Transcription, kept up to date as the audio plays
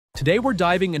Today we're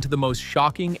diving into the most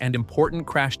shocking and important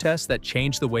crash tests that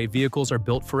change the way vehicles are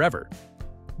built forever.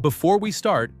 Before we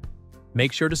start,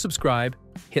 make sure to subscribe,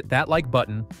 hit that like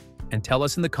button, and tell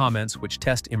us in the comments which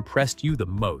test impressed you the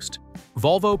most.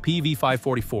 Volvo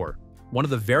PV544, one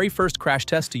of the very first crash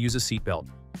tests to use a seatbelt.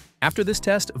 After this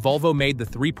test, Volvo made the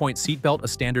 3-point seatbelt a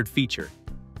standard feature,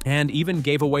 and even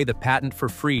gave away the patent for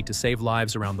free to save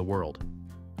lives around the world.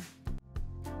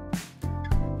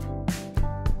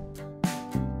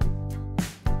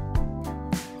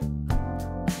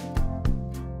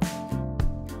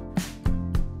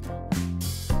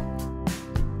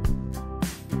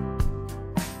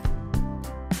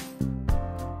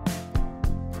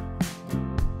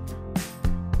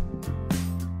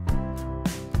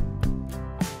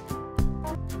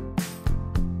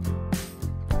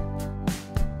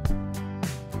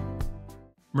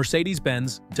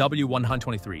 Mercedes-Benz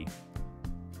W123.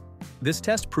 This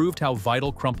test proved how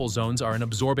vital crumple zones are in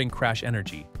absorbing crash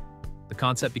energy. The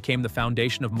concept became the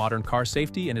foundation of modern car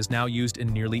safety and is now used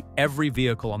in nearly every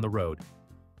vehicle on the road.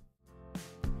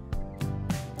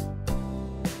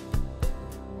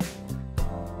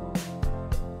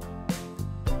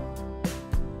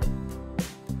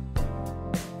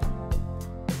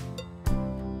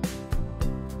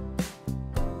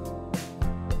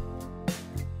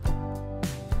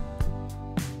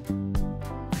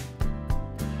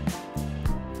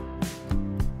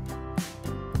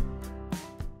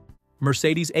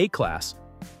 Mercedes A-Class.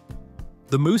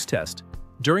 The Moose Test.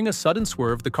 During a sudden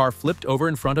swerve, the car flipped over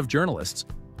in front of journalists.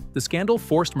 The scandal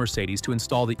forced Mercedes to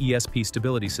install the ESP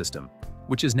stability system,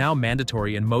 which is now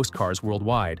mandatory in most cars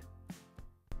worldwide.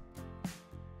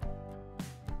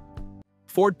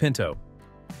 Ford Pinto.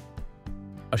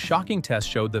 A shocking test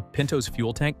showed the Pinto's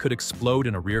fuel tank could explode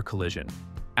in a rear collision.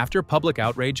 After public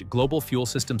outrage, global fuel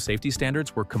system safety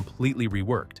standards were completely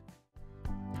reworked.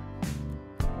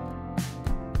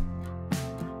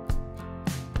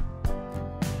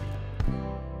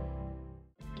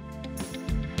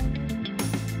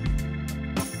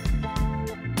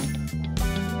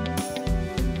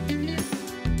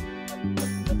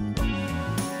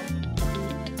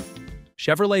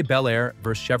 Chevrolet Bel Air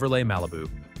vs. Chevrolet Malibu.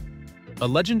 A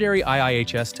legendary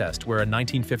IIHS test where a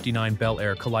 1959 Bel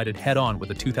Air collided head-on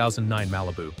with a 2009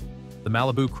 Malibu. The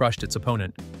Malibu crushed its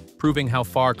opponent, proving how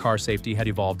far car safety had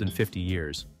evolved in 50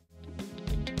 years.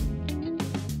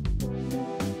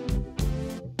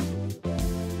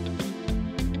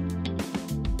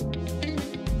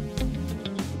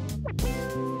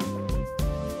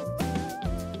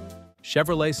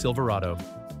 Chevrolet Silverado.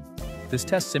 This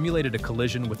test simulated a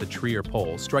collision with a tree or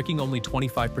pole, striking only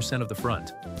 25% of the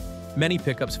front. Many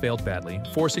pickups failed badly,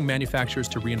 forcing manufacturers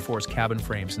to reinforce cabin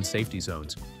frames and safety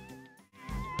zones.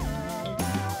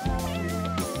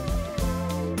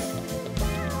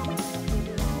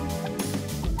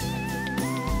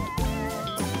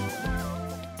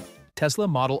 Tesla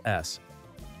Model S.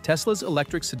 Tesla's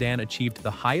electric sedan achieved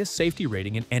the highest safety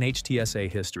rating in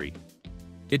NHTSA history.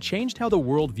 It changed how the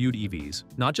world viewed EVs,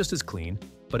 not just as clean,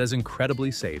 but as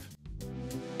incredibly safe.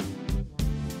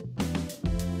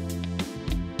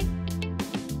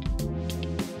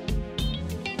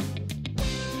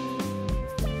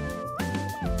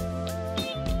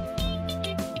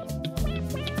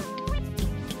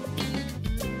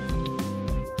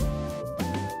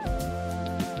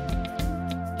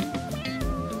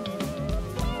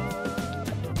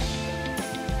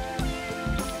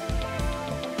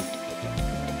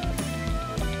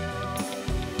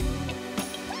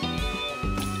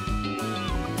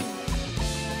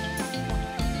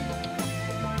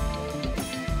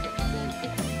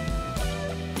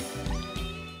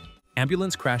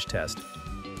 Ambulance crash test.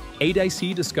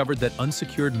 ADIC discovered that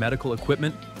unsecured medical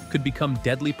equipment could become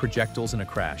deadly projectiles in a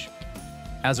crash.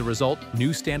 As a result,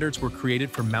 new standards were created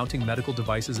for mounting medical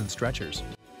devices and stretchers.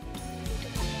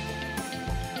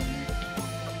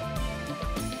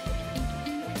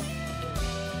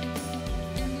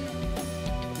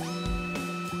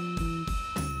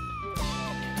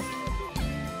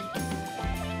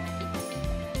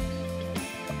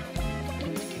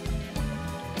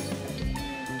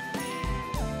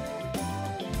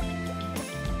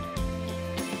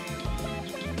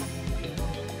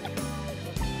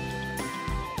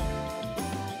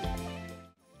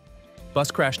 Bus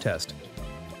crash test.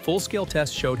 Full-scale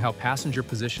tests showed how passenger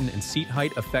position and seat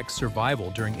height affects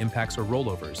survival during impacts or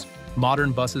rollovers.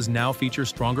 Modern buses now feature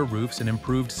stronger roofs and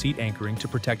improved seat anchoring to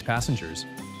protect passengers.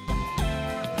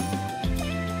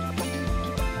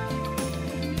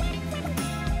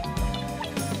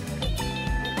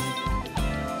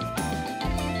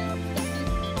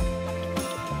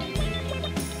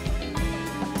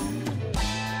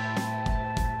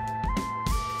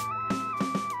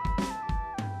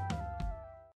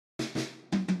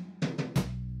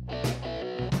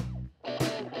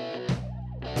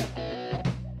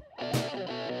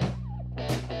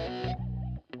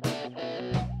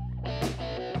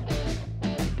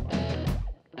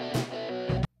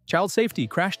 Child safety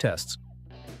crash tests.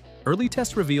 Early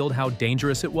tests revealed how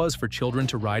dangerous it was for children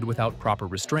to ride without proper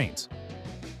restraints.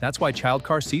 That's why child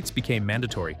car seats became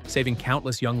mandatory, saving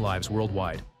countless young lives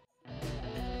worldwide.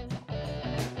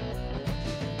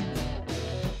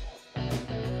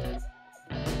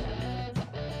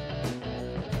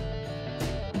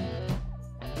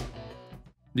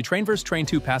 The Train vs. Train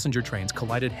 2 passenger trains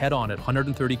collided head-on at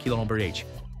 130 km/h.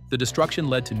 The destruction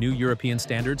led to new European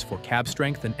standards for cab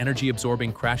strength and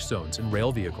energy-absorbing crash zones in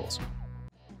rail vehicles.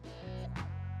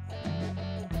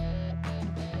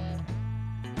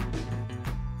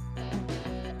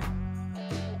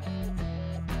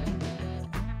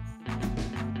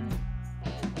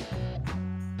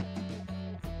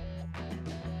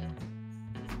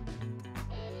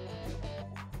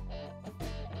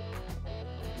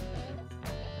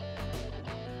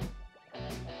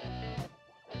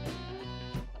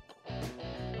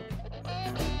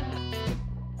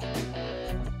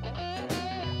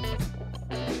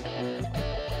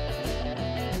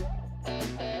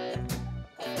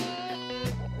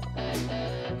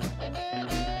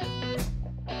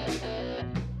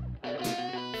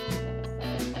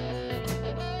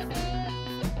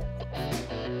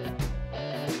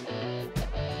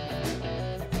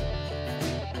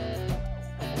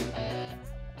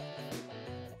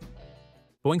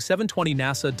 Boeing 720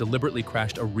 NASA deliberately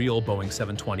crashed a real Boeing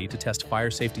 720 to test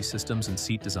fire safety systems and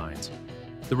seat designs.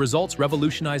 The results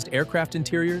revolutionized aircraft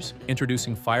interiors,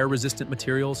 introducing fire-resistant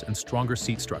materials and stronger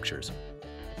seat structures.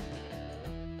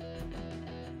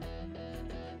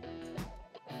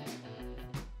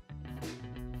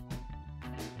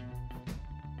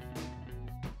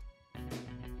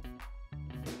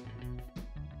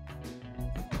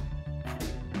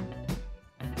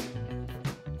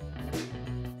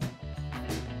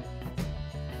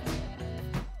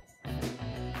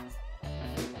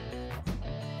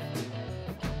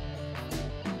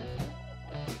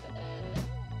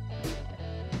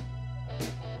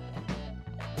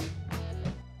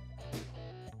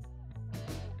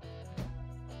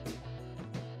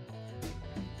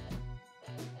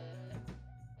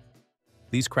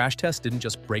 These crash tests didn't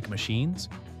just break machines,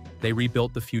 they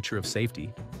rebuilt the future of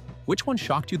safety. Which one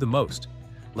shocked you the most?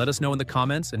 Let us know in the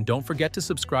comments, and don't forget to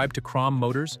subscribe to Kram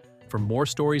Motors for more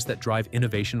stories that drive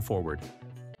innovation forward.